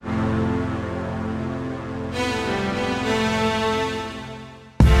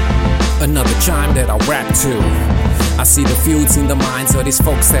Another chime that I rap to. I see the feuds in the minds of these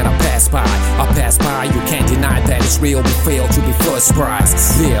folks that I pass by. You can't deny that it's real. We fail to be first prize.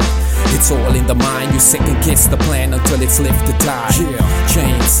 Yeah, it's all in the mind. You second guess the plan until it's left to die.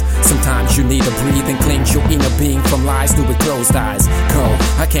 Chains, sometimes you need to breathe and cleanse your inner being from lies. Do with closed eyes. Cold,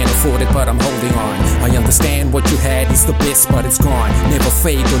 I can't afford it, but I'm holding on. I understand what you had is the best, but it's gone. Never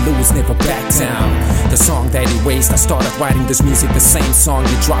fade or lose, never back down. The song that erased, I started writing this music. The same song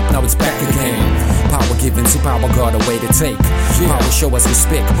you dropped, now it's back again. Power given, see power got a way to take. Power show us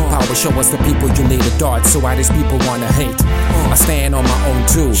respect, power show us the people you need to dodge. So why these people wanna hate? I stand on my own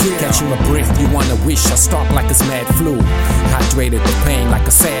too. Catching my breath, you wanna wish I stop like this mad flu. Hydrated with pain like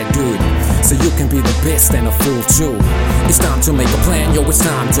a sad dude. So you can be the best and a fool too. It's time to make a plan, yo, it's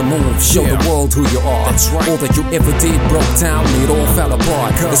time to move. Show the world who you are. That's right. All that you ever did broke down, it all fell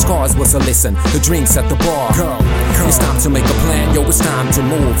apart. The scars was a lesson, the drinks at the bar. It's time to make a plan, yo, it's time to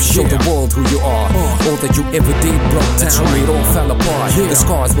move. Show the world who you are. All that you ever did broke down, it all fell apart. The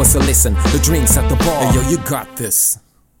scars was a lesson, the drinks at the bar. Hey, yo, you got this.